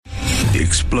the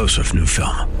explosive new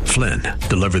film, Flynn,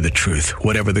 Deliver the Truth,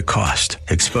 Whatever the Cost,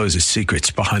 exposes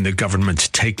secrets behind the government's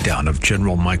takedown of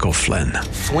General Michael Flynn.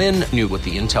 Flynn knew what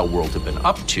the intel world had been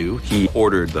up to. He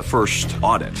ordered the first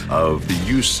audit of the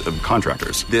use of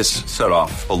contractors. This set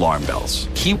off alarm bells.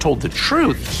 He told the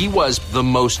truth. He was the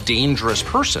most dangerous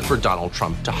person for Donald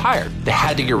Trump to hire. They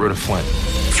had to get rid of Flynn.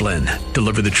 Flynn,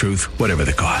 Deliver the Truth, Whatever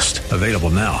the Cost. Available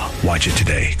now. Watch it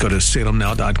today. Go to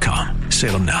salemnow.com.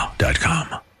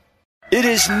 salemnow.com. It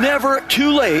is never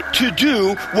too late to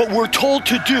do what we're told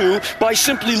to do by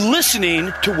simply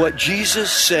listening to what Jesus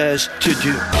says to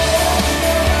do.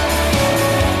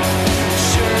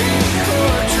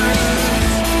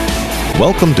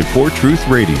 Welcome to Core Truth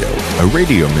Radio, a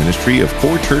radio ministry of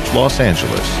Core Church Los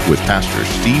Angeles with Pastor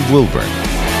Steve Wilburn.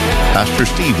 Pastor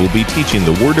Steve will be teaching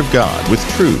the Word of God with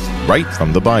truth right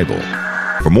from the Bible.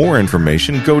 For more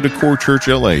information, go to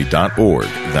corechurchla.org.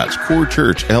 That's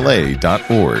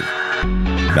corechurchla.org.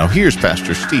 Now here's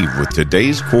Pastor Steve with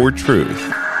today's Core Truth.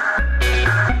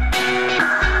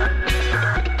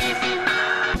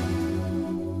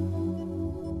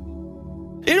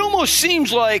 It almost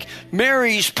seems like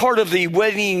Mary's part of the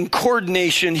wedding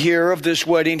coordination here of this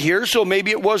wedding here, so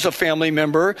maybe it was a family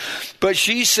member, but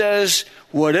she says,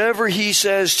 whatever he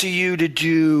says to you to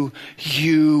do,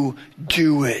 you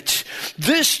do it.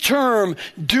 This term,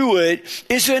 do it,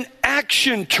 is an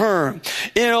action term.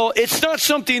 You know, it's not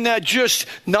something that just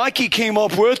Nike came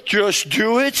up with, just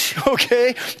do it,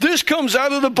 okay? This comes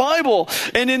out of the Bible.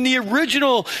 And in the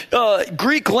original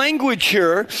Greek language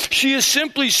here, she is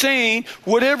simply saying,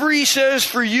 whatever he says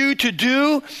for you to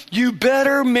do, you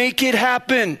better make it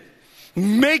happen.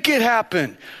 Make it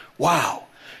happen. Wow.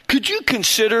 Could you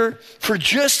consider for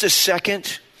just a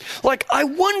second, like I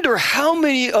wonder how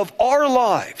many of our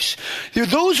lives,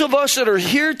 those of us that are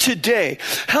here today,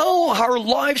 how our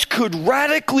lives could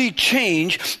radically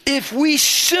change if we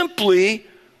simply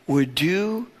would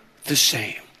do the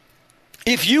same.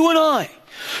 If you and I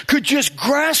could just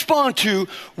grasp onto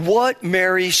what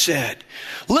Mary said.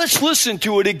 Let's listen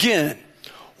to it again.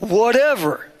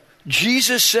 Whatever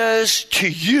Jesus says to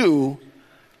you,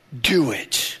 do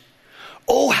it.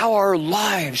 Oh, how our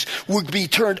lives would be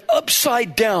turned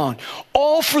upside down,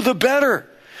 all for the better.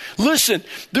 Listen,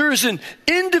 there is an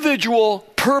individual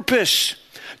purpose.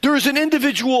 There is an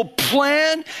individual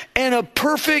plan and a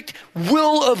perfect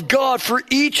will of God for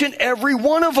each and every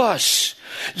one of us.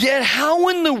 Yet how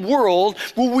in the world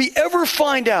will we ever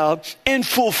find out and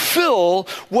fulfill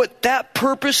what that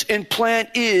purpose and plan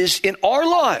is in our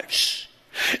lives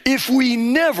if we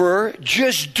never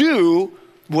just do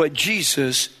what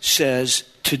Jesus says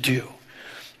to do?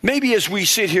 Maybe as we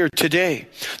sit here today,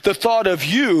 the thought of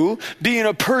you being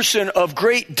a person of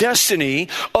great destiny,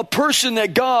 a person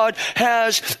that God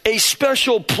has a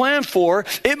special plan for,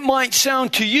 it might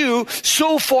sound to you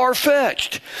so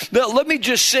far-fetched. Now, let me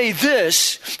just say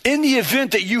this, in the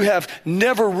event that you have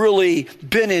never really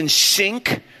been in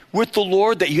sync with the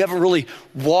Lord, that you haven't really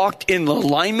walked in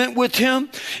alignment with Him,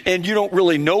 and you don't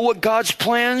really know what God's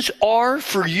plans are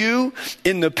for you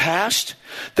in the past,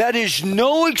 that is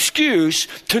no excuse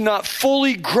to not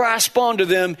fully grasp onto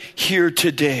them here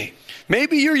today.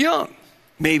 Maybe you're young.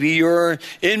 Maybe you're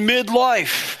in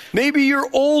midlife. Maybe you're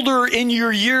older in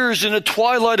your years in the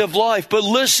twilight of life. But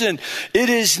listen, it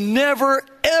is never,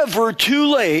 ever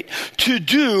too late to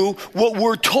do what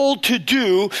we're told to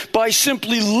do by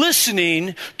simply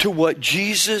listening to what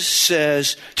Jesus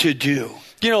says to do.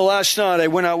 You know, last night I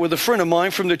went out with a friend of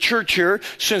mine from the church here,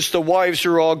 since the wives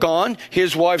are all gone.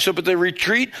 His wife's up at the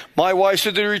retreat. My wife's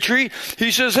at the retreat.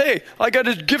 He says, hey, I got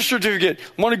a gift certificate.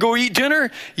 Want to go eat dinner?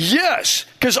 Yes,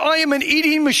 because I am an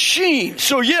eating machine.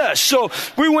 So yes. So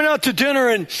we went out to dinner,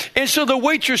 and so the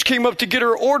waitress came up to get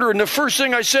her order. And the first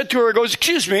thing I said to her, I goes,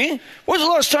 excuse me, when's the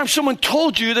last time someone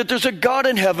told you that there's a God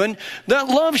in heaven that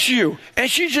loves you? And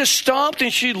she just stopped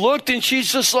and she looked and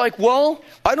she's just like, well,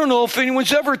 I don't know if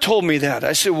anyone's ever told me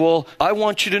that. I said, well, I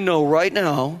want you to know right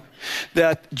now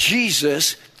that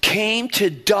Jesus came to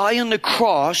die on the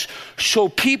cross so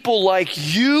people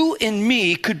like you and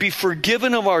me could be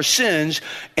forgiven of our sins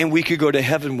and we could go to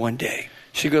heaven one day.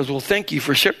 She goes, well, thank you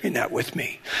for sharing that with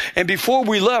me. And before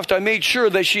we left, I made sure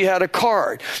that she had a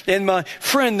card. And my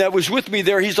friend that was with me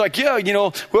there, he's like, yeah, you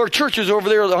know, our church is over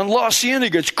there on La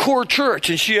Cienega. It's Core Church.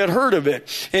 And she had heard of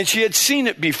it. And she had seen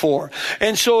it before.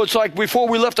 And so it's like, before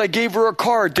we left, I gave her a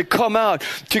card to come out,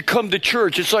 to come to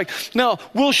church. It's like, now,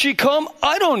 will she come?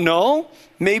 I don't know.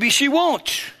 Maybe she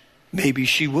won't. Maybe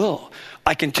she will.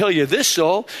 I can tell you this,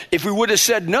 though, if we would have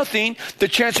said nothing, the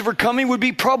chance of her coming would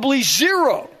be probably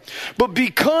 0. But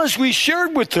because we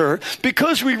shared with her,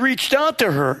 because we reached out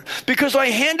to her, because I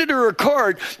handed her a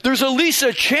card, there's at least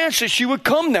a chance that she would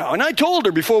come now. And I told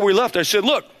her before we left, I said,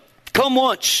 look, come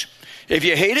once. If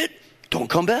you hate it, don't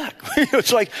come back.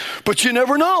 It's like, but you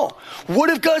never know.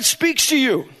 What if God speaks to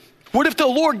you? What if the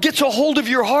Lord gets a hold of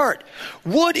your heart?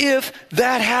 What if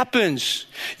that happens?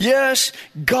 Yes,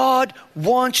 God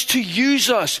wants to use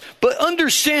us. But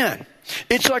understand,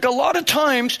 it's like a lot of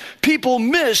times people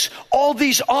miss all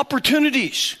these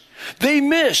opportunities. They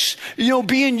miss,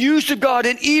 being used of God,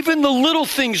 and even the little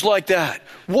things like that.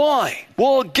 Why?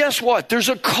 Well, guess what? There's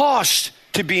a cost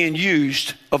to being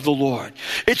used of the Lord.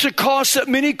 It's a cost that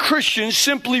many Christians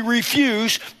simply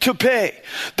refuse to pay.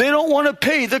 They don't want to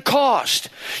pay the cost.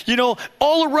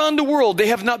 All around the world, they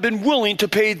have not been willing to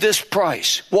pay this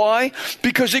price. Why?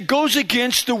 Because it goes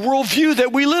against the worldview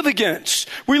that we live against.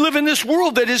 We live in this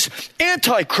world that is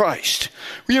anti-Christ.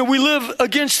 We live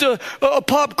against a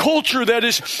pop culture that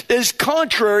is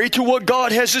contrary to what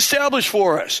God has established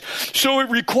for us. So it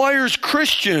requires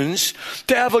Christians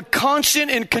to have a constant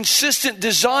and consistent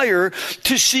desire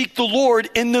to seek the Lord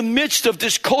in the midst of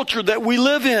this culture that we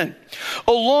live in,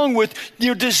 along with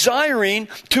desiring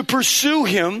to pursue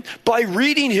Him by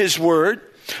reading His Word,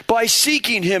 by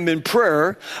seeking Him in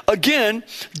prayer. Again,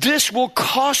 this will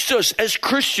cost us as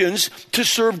Christians to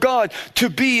serve God, to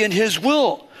be in His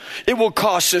will. It will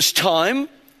cost us time.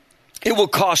 It will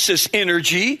cost us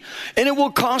energy, and it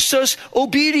will cost us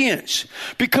obedience.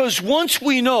 Because once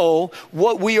we know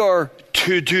what we are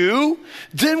to do,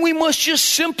 then we must just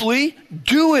simply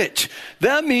do it.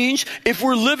 That means if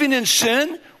we're living in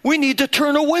sin, we need to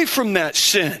turn away from that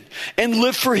sin and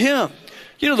live for Him.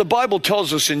 The Bible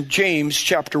tells us in James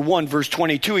chapter 1, verse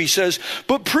 22, he says,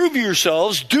 but prove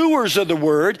yourselves doers of the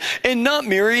word and not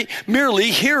merely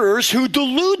hearers who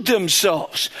delude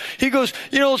themselves. He goes,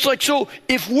 it's like, so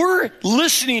if we're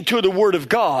listening to the word of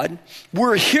God,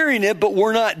 we're hearing it, but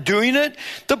we're not doing it,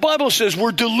 the Bible says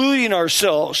we're deluding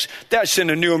ourselves. That's in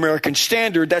the New American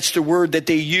Standard. That's the word that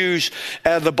they use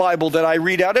the Bible that I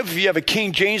read out of. If you have a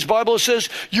King James Bible, it says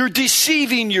you're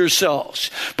deceiving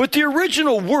yourselves. But the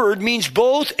original word means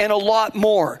both and a lot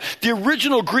more. The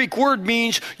original Greek word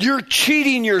means you're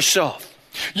cheating yourself.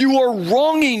 You are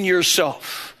wronging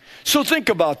yourself. So think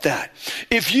about that.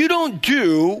 If you don't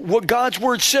do what God's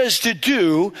word says to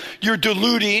do, you're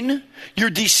deluding, you're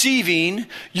deceiving,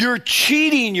 you're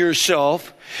cheating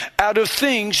yourself out of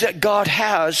things that God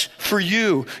has for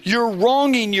you. You're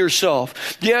wronging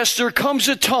yourself. Yes, there comes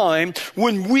a time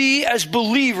when we as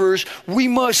believers, we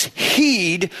must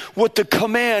heed what the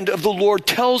command of the Lord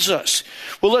tells us.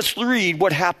 Well, let's read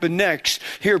what happened next.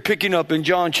 Here, picking up in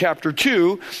John chapter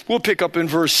 2, we'll pick up in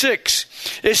verse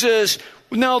 6. It says,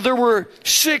 now there were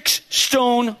 6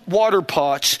 stone water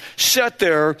pots set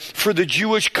there for the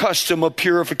Jewish custom of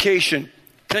purification,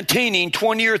 containing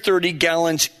 20 or 30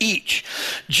 gallons each.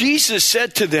 Jesus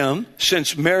said to them,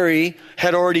 since Mary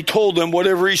had already told them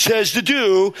whatever He says to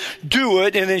do, do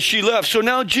it, and then she left. So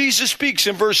now Jesus speaks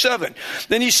in verse 7.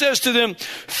 Then He says to them,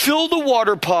 fill the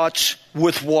water pots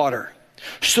with water.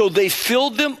 So they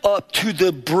filled them up to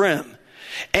the brim.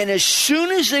 And as soon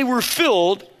as they were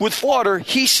filled with water,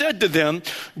 He said to them,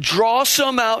 draw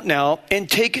some out now and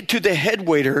take it to the head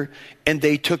waiter. And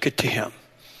they took it to Him.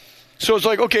 So it's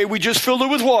like, okay, we just filled it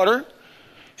with water.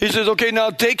 He says, okay, now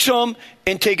take some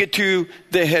and take it to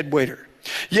the head waiter.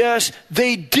 Yes,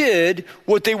 they did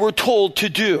what they were told to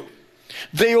do.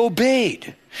 They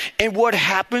obeyed. And what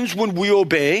happens when we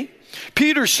obey?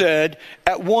 Peter said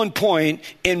at one point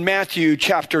in Matthew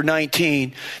chapter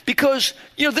 19, because,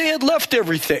 they had left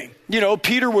everything.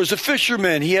 Peter was a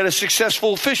fisherman. He had a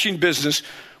successful fishing business.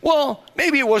 Well,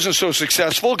 maybe it wasn't so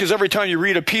successful, because every time you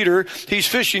read of Peter, he's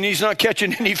fishing, he's not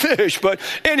catching any fish. But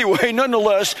anyway,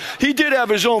 nonetheless, he did have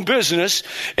his own business.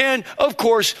 And of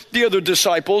course, the other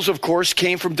disciples,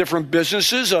 came from different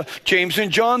businesses. James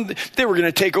and John, they were going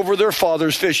to take over their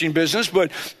father's fishing business,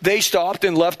 but they stopped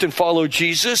and left and followed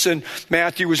Jesus. And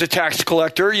Matthew was a tax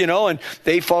collector, and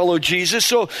they followed Jesus.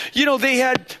 So, they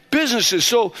had businesses.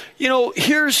 So,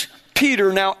 here's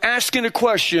Peter now asking a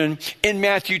question in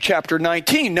Matthew chapter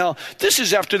 19. Now, this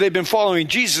is after they've been following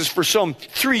Jesus for some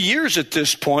 3 years at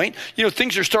this point.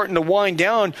 Things are starting to wind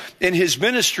down in His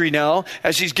ministry now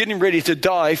as He's getting ready to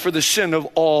die for the sin of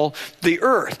all the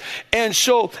earth. And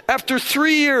so after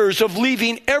 3 years of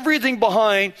leaving everything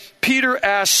behind, Peter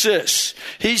asks this.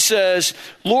 He says,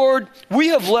 Lord, we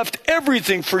have left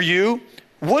everything for You.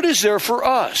 What is there for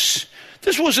us?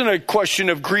 This wasn't a question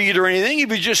of greed or anything. He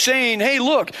was just saying, hey,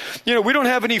 look, we don't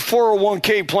have any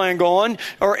 401k plan going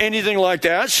or anything like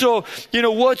that. So,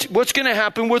 what's going to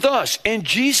happen with us? And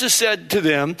Jesus said to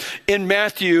them in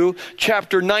Matthew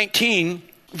chapter 19,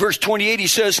 verse 28, he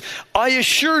says, I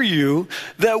assure you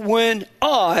that when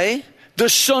I, the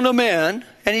Son of Man,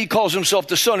 and he calls himself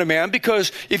the Son of Man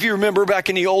because if you remember back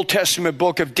in the Old Testament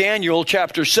book of Daniel,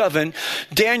 chapter 7,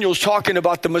 Daniel's talking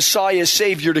about the Messiah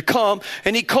Savior to come,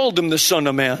 and he called him the Son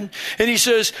of Man. And he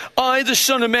says, I, the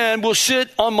Son of Man, will sit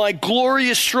on my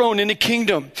glorious throne in the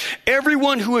kingdom.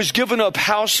 Everyone who has given up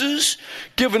houses,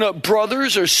 given up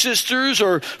brothers or sisters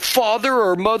or father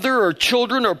or mother or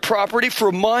children or property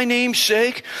for my name's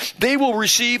sake, they will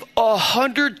receive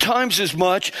 100 times as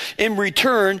much in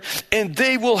return, and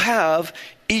they will have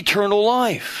eternal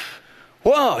life.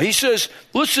 Wow, he says,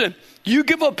 listen, you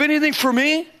give up anything for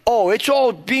me? Oh, it's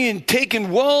all being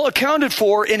taken well accounted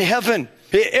for in heaven.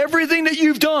 Everything that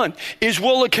you've done is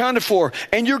well accounted for,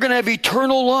 and you're going to have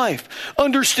eternal life.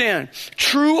 Understand,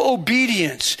 true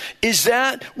obedience is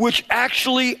that which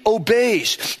actually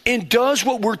obeys and does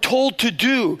what we're told to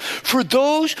do. For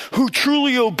those who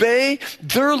truly obey,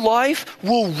 their life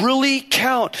will really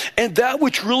count, and that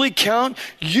which really count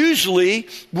usually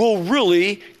will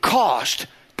really cost,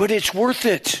 but it's worth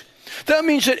it. That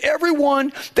means that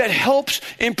everyone that helps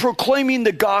in proclaiming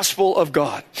the gospel of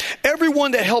God,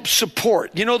 everyone that helps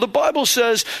support, the Bible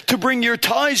says to bring your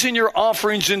tithes and your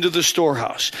offerings into the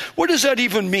storehouse. What does that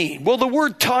even mean? Well, the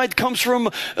word tithe comes from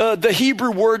the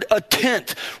Hebrew word a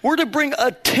tenth. We're to bring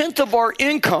a tenth of our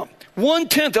income.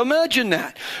 1/10, imagine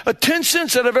that. 10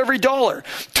 cents out of every dollar,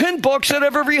 $10 out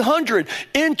of every 100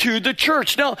 into the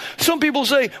church. Now, some people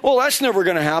say, well, that's never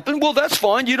going to happen. Well, that's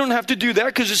fine. You don't have to do that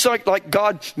because it's like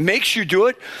God makes you do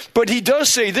it. But he does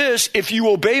say this, if you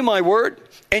obey my word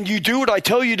and you do what I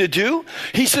tell you to do,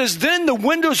 he says, then the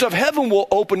windows of heaven will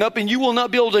open up and you will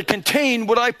not be able to contain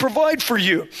what I provide for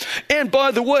you. And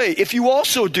by the way, if you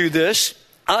also do this,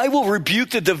 I will rebuke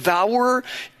the devourer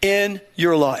in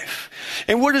your life.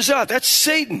 And what is that? That's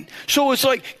Satan. So it's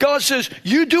like God says,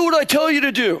 you do what I tell you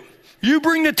to do. You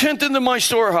bring the tenth into my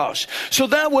storehouse. So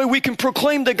that way we can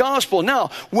proclaim the gospel. Now,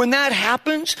 when that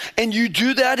happens and you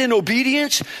do that in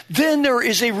obedience, then there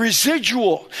is a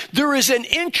residual. There is an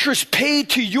interest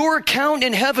paid to your account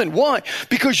in heaven. Why?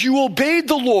 Because you obeyed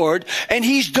the Lord and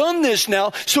he's done this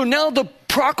now. So now the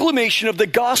proclamation of the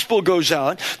gospel goes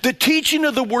out, the teaching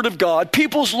of the word of God,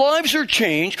 people's lives are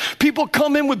changed, people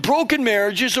come in with broken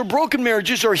marriages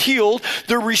are healed,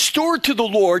 they're restored to the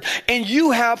Lord, and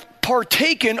you have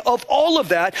partaken of all of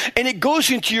that, and it goes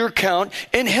into your account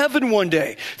in heaven one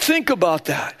day. Think about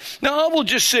that. Now, I will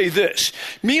just say this.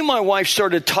 Me and my wife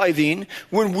started tithing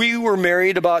when we were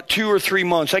married about 2 or 3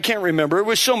 months. I can't remember. It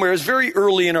was somewhere. It was very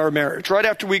early in our marriage. Right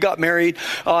after we got married,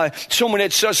 someone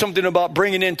had said something about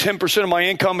bringing in 10% of my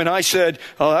income, and I said,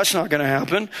 oh, that's not going to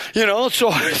happen. So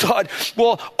I thought,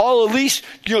 well, I'll at least,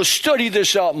 study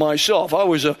this out myself. I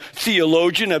was a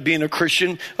theologian of being a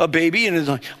Christian, a baby,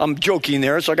 and I'm joking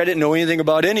there. It's like I didn't know anything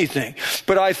about anything.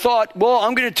 But I thought, well,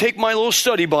 I'm going to take my little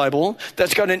study Bible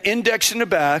that's got an index in the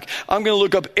back. I'm going to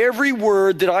look up every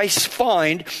word that I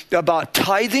find about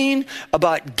tithing,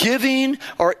 about giving,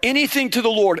 or anything to the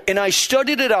Lord. And I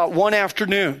studied it out one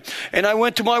afternoon. And I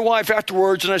went to my wife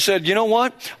afterwards and I said, you know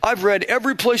what? I've read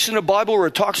every place in the Bible where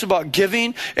it talks about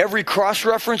giving, every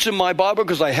cross-reference in my Bible,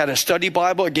 because I had a study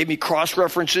Bible. It gave me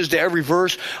cross-references to every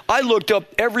verse. I looked up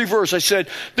every verse. I said,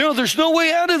 there's no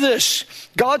way out of this.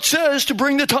 God says to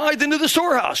bring the tithe into the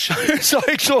storehouse.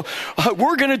 So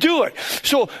we're going to do it.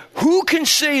 So who can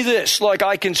say this like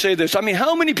I can say this? I mean,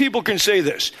 how many people can say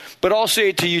this? But I'll say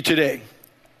it to you today.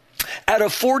 Out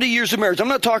of 40 years of marriage, I'm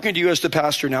not talking to you as the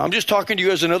pastor now. I'm just talking to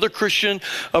you as another Christian,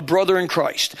 a brother in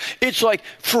Christ. It's like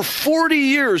for 40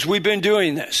 years we've been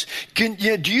doing this. Do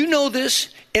you know this?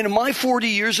 In my 40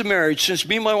 years of marriage, since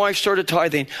me and my wife started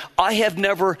tithing, I have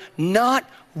never, not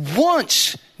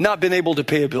once, not been able to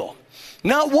pay a bill.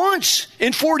 Not once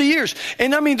in 40 years.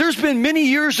 And I mean, there's been many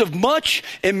years of much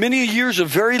and many years of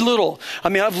very little. I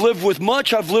mean, I've lived with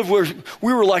much. I've lived where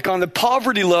we were like on the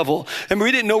poverty level and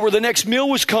we didn't know where the next meal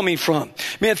was coming from.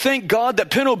 Man, thank God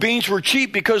that pinto beans were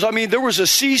cheap because, I mean, there was a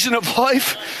season of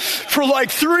life for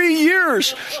like 3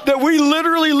 years that we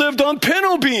literally lived on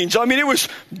pinto beans. I mean, it was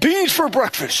beans for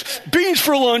breakfast, beans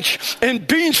for lunch, and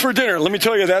beans for dinner. Let me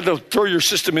tell you, that'll throw your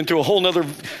system into a whole nother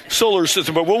solar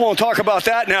system, but we won't talk about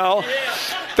that now.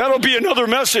 That'll be another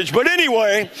message. But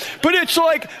anyway, but it's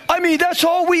like, I mean, that's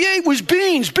all we ate was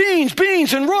beans,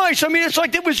 and rice. I mean, it's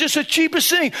like it was just the cheapest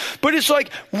thing. But it's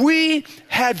like we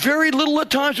had very little at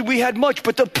times and we had much.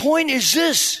 But the point is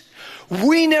this.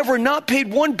 We never not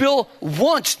paid one bill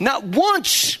once, not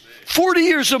once. 40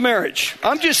 years of marriage.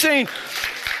 I'm just saying,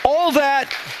 all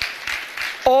that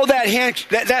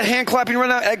hand clapping right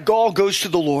now, that all goes to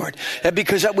the Lord. And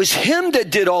because that was him that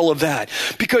did all of that.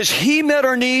 Because he met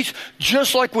our needs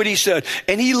just like what he said.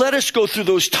 And he let us go through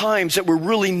those times that were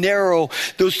really narrow,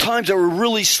 those times that were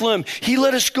really slim. He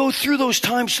let us go through those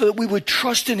times so that we would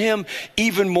trust in him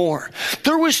even more.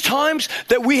 There was times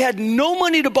that we had no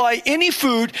money to buy any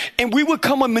food, and we would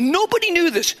come home, and nobody knew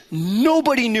this.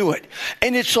 Nobody knew it.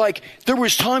 And it's like, there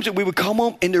was times that we would come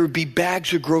home and there would be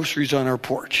bags of groceries on our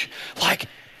porch. Like,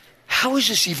 how is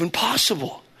this even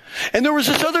possible? And there was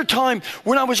this other time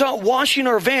when I was out washing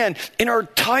our van and our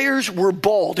tires were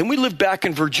bald. And we lived back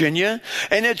in Virginia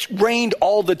and it's rained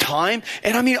all the time.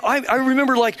 And I mean, I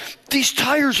remember like, these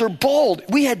tires are bald.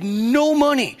 We had no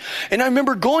money. And I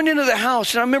remember going into the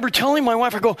house and I remember telling my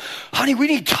wife, I go, honey, we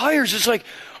need tires. It's like,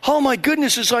 oh my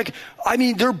goodness. It's like, I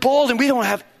mean, they're bald and we don't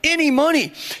have any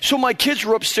money. So my kids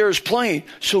were upstairs playing.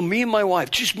 So me and my wife,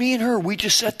 just me and her, we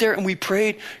just sat there and we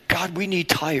prayed, God, we need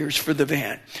tires for the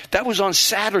van. That was on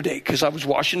Saturday because I was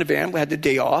washing the van. We had the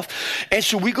day off. And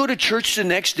so we go to church the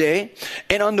next day.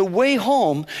 And on the way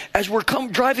home, as we're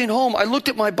driving home, I looked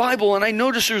at my Bible and I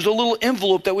noticed there's a little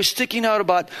envelope that was sticking out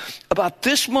about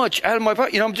this much out of my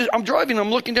Bible. You know, I'm driving,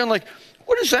 I'm looking down like,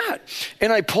 what is that?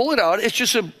 And I pull it out. It's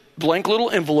just a blank little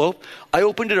envelope. I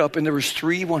opened it up and there was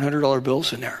 3 $100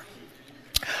 bills in there.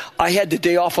 I had the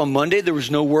day off on Monday. There was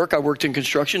no work. I worked in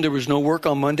construction. There was no work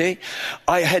on Monday.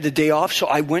 I had the day off, so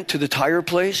I went to the tire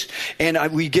place, and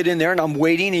we get in there, and I'm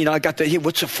waiting. You know, I got hey,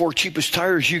 what's the 4 cheapest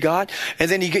tires you got? And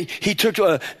then he took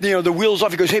the wheels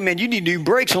off. He goes, hey man, you need new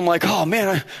brakes. I'm like, oh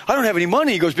man, I don't have any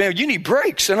money. He goes, man, you need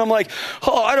brakes. And I'm like,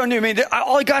 oh, I don't know. I mean,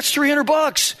 all I got's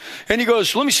 $300. And he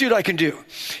goes, let me see what I can do.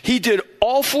 He did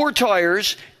all 4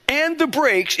 tires and the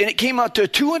brakes, and it came out to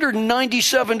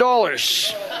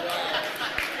 $297.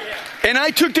 And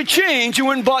I took the change and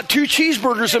went and bought 2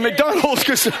 cheeseburgers at McDonald's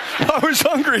because I was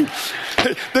hungry.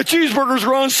 The cheeseburgers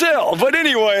were on sale. But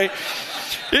anyway,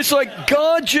 it's like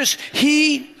God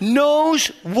he knows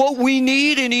what we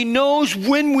need and he knows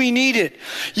when we need it.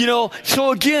 You know,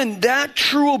 so again, that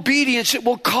true obedience, it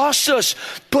will cost us,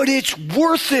 but it's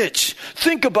worth it.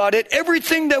 Think about it.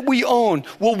 Everything that we own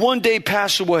will one day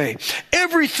pass away.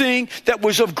 Everything that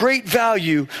was of great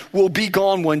value will be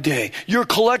gone one day. Your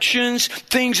collections,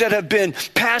 things that have been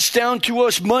passed down to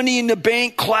us, money in the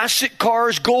bank, classic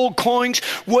cars, gold coins,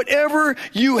 whatever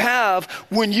you have,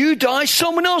 when you die,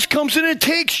 someone else comes in and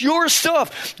takes your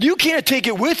stuff. You can't take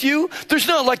it with you. There's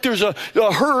not like there's a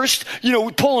hearse, you know,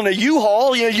 pulling a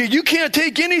U-Haul. You can't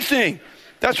take anything.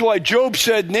 That's why Job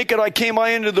said, naked I came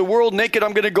into the world, naked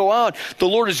I'm going to go out. The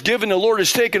Lord is given, the Lord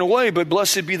is taken away, but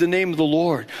blessed be the name of the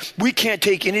Lord. We can't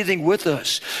take anything with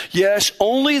us. Yes,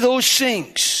 only those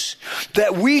things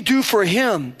that we do for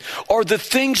him are the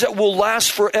things that will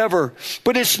last forever.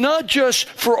 But it's not just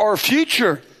for our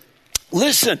future.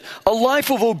 Listen, a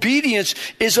life of obedience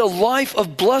is a life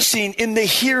of blessing in the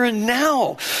here and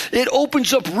now. It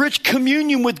opens up rich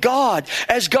communion with God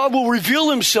as God will reveal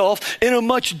himself in a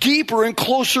much deeper and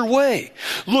closer way.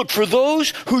 Look, for those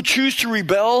who choose to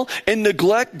rebel and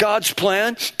neglect God's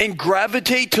plan and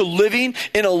gravitate to living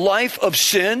in a life of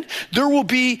sin, there will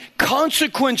be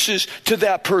consequences to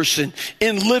that person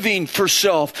in living for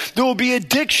self. There will be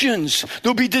addictions.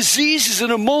 There will be diseases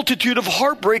and a multitude of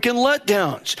heartbreak and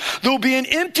letdowns. There will be an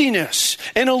emptiness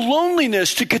and a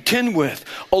loneliness to contend with,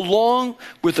 along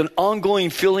with an ongoing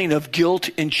feeling of guilt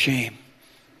and shame.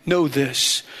 Know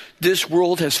this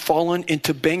world has fallen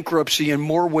into bankruptcy in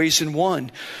more ways than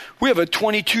one. We have a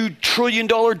 $22 trillion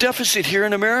deficit here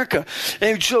in America.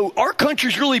 And so our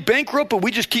country's really bankrupt, but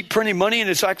we just keep printing money and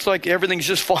it acts like everything's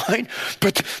just fine.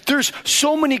 But there's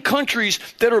so many countries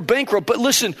that are bankrupt. But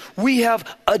listen, we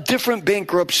have a different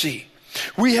bankruptcy.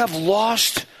 We have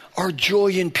lost our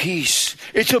joy and peace.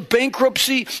 It's a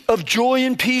bankruptcy of joy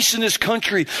and peace in this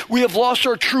country. We have lost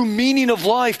our true meaning of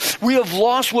life. We have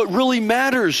lost what really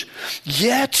matters.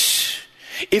 Yet,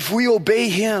 if we obey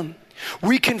him,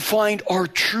 we can find our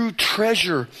true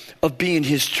treasure of being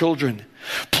his children.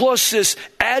 Plus this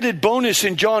added bonus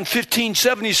in John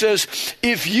 15:7, he says,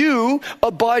 if you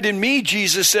abide in me,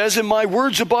 Jesus says, and my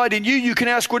words abide in you, you can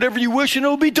ask whatever you wish and it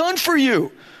will be done for you.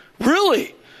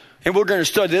 Really? And we're going to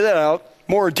study that out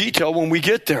more detail when we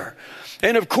get there.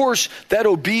 And of course, that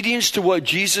obedience to what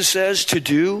Jesus says to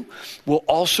do will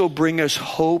also bring us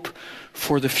hope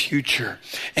for the future.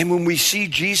 And when we see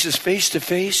Jesus face to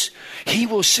face, he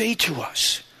will say to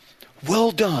us,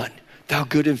 well done, thou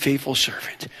good and faithful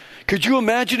servant. Could you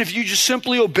imagine if you just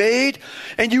simply obeyed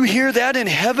and you hear that in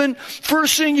heaven?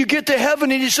 First thing you get to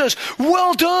heaven and he says,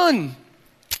 well done.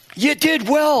 You did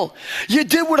well. You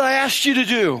did what I asked you to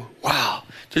do. Wow.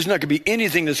 There's not going to be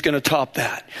anything that's going to top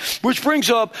that. Which brings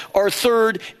up our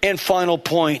third and final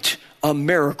point, a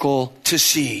miracle to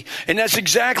see. And that's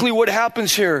exactly what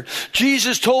happens here.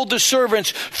 Jesus told the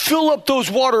servants, fill up those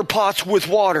water pots with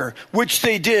water, which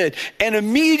they did. And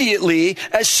immediately,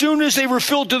 as soon as they were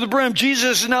filled to the brim,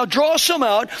 Jesus said, now draw some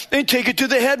out and take it to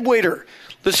the head waiter.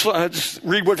 Let's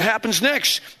read what happens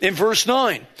next in verse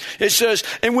 9. It says,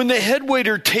 and when the head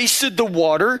waiter tasted the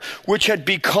water, which had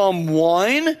become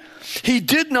wine, he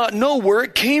did not know where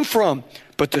it came from.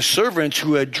 But the servants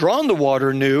who had drawn the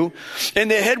water knew.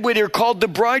 And the head waiter called the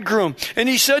bridegroom. And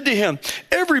he said to him,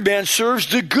 every man serves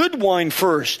the good wine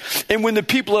first. And when the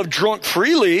people have drunk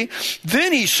freely,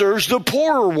 then he serves the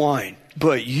poorer wine.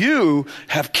 But you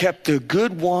have kept the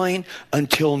good wine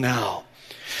until now.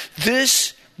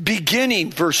 This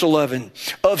beginning, verse 11,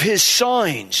 of his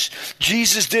signs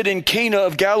Jesus did in Cana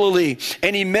of Galilee,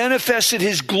 and he manifested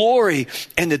his glory,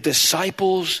 and the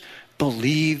disciples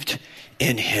believed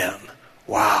in him.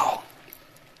 Wow.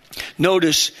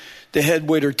 Notice the head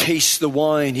waiter tastes the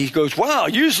wine. He goes, wow,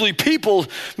 usually people,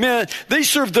 man, they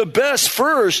serve the best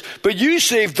first, but you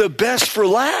saved the best for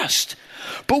last.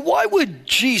 But why would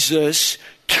Jesus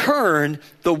turn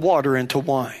the water into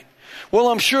wine? Well,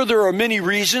 I'm sure there are many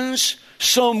reasons.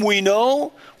 Some we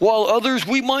know, while others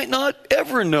we might not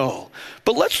ever know.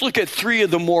 But let's look at three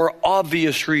of the more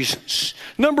obvious reasons.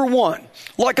 Number one,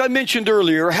 like I mentioned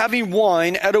earlier, having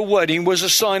wine at a wedding was a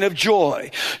sign of joy.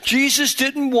 Jesus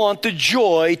didn't want the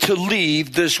joy to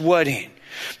leave this wedding.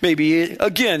 Maybe,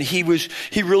 again, he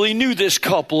really knew this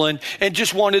couple and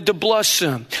just wanted to bless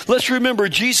them. Let's remember,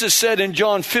 Jesus said in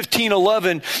John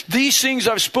 15:11, these things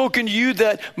I've spoken to you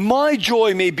that my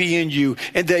joy may be in you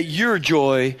and that your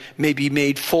joy may be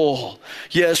made full.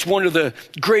 Yes, one of the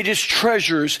greatest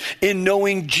treasures in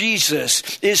knowing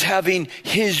Jesus is having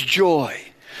his joy.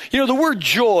 You know, the word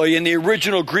joy in the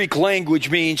original Greek language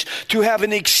means to have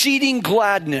an exceeding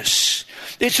gladness.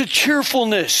 It's a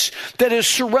cheerfulness that is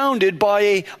surrounded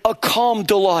by a calm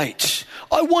delight.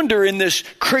 I wonder in this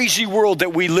crazy world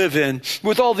that we live in,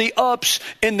 with all the ups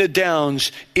and the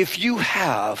downs, if you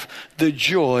have the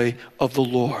joy of the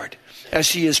Lord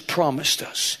as he has promised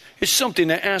us. It's something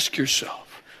to ask yourself.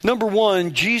 Number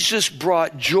one, Jesus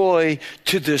brought joy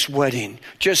to this wedding,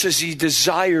 just as he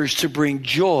desires to bring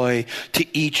joy to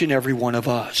each and every one of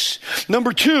us.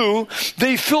 Number two,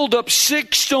 they filled up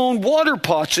 6 stone water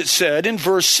pots, it said in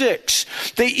verse 6.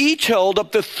 They each held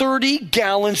up to 30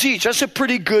 gallons each. That's a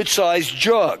pretty good sized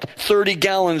jug, 30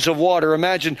 gallons of water.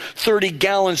 Imagine 30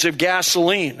 gallons of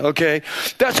gasoline, okay?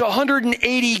 That's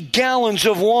 180 gallons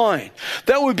of wine.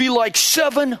 That would be like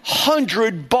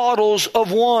 700 bottles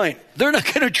of wine. They're not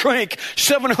going to drink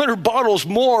 700 bottles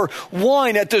more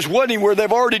wine at this wedding where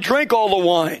they've already drank all the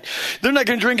wine. They're not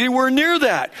going to drink anywhere near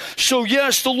that. So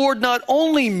yes, the Lord not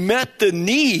only met the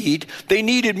need, they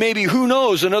needed maybe, who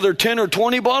knows, another 10 or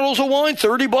 20 bottles of wine,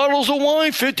 30 bottles of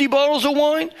wine, 50 bottles of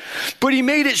wine, but he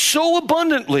made it so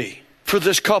abundantly for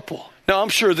this couple. Now, I'm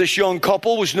sure this young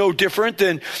couple was no different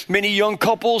than many young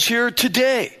couples here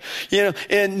today. You know,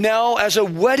 and now as a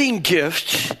wedding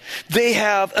gift, they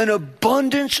have an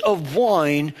abundance of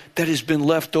wine that has been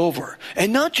left over.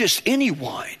 And not just any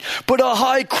wine, but a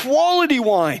high quality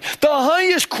wine, the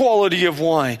highest quality of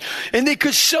wine. And they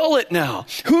could sell it now.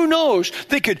 Who knows?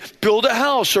 They could build a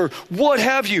house or what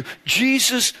have you.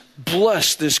 Jesus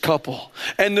bless this couple.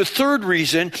 And the third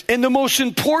reason, and the most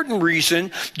important reason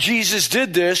Jesus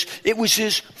did this, it was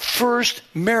his first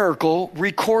miracle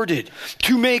recorded.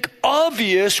 To make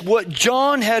obvious what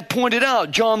John had pointed out,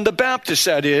 John the Baptist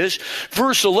that is.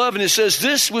 Verse 11, it says,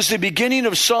 this was the beginning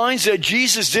of signs that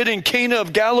Jesus did in Cana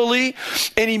of Galilee,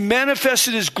 and he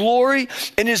manifested his glory,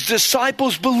 and his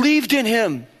disciples believed in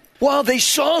him. Wow, they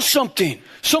saw something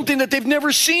that they've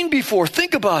never seen before.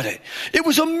 Think about it. It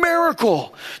was a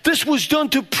miracle. This was done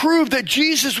to prove that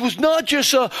Jesus was not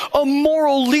just a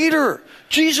moral leader.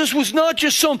 Jesus was not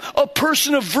just a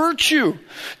person of virtue.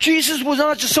 Jesus was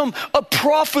not just a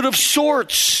prophet of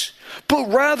sorts.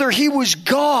 But rather he was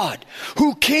God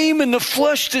who came in the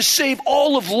flesh to save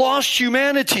all of lost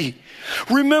humanity.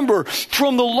 Remember,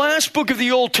 from the last book of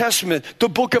the Old Testament, the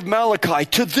book of Malachi,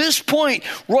 to this point,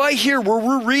 right here where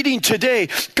we're reading today,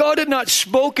 God had not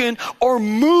spoken or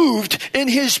moved in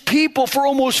his people for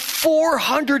almost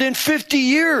 450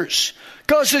 years.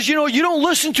 God says, you don't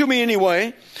listen to me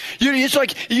anyway. It's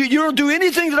like, you don't do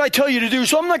anything that I tell you to do,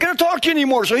 so I'm not going to talk to you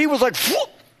anymore. So he was like,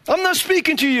 I'm not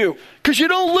speaking to you because you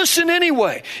don't listen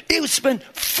anyway. It's been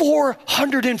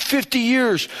 450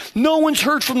 years. No one's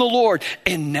heard from the Lord.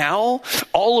 And now,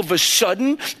 all of a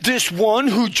sudden, this one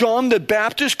who John the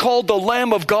Baptist called the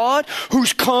Lamb of God,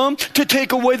 who's come to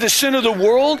take away the sin of the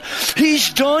world,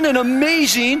 he's done an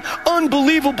amazing,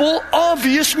 unbelievable,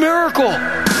 obvious miracle.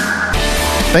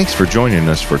 Thanks for joining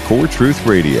us for Core Truth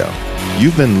Radio.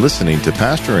 You've been listening to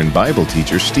pastor and Bible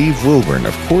teacher Steve Wilburn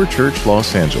of Core Church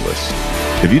Los Angeles.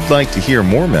 If you'd like to hear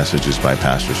more messages by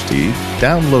Pastor Steve,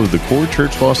 download the Core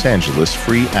Church Los Angeles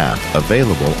free app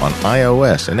available on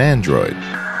iOS and Android.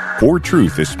 Core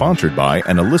Truth is sponsored by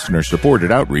and a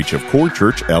listener-supported outreach of Core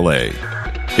Church LA.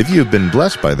 If you have been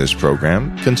blessed by this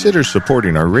program, consider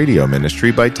supporting our radio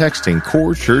ministry by texting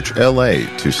Core Church LA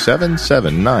to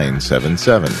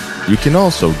 77977. You can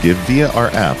also give via our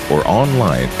app or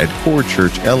online at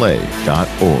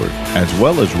corechurchla.org, as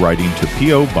well as writing to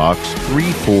P.O. Box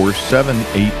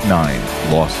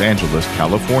 34789, Los Angeles,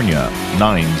 California,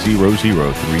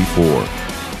 90034.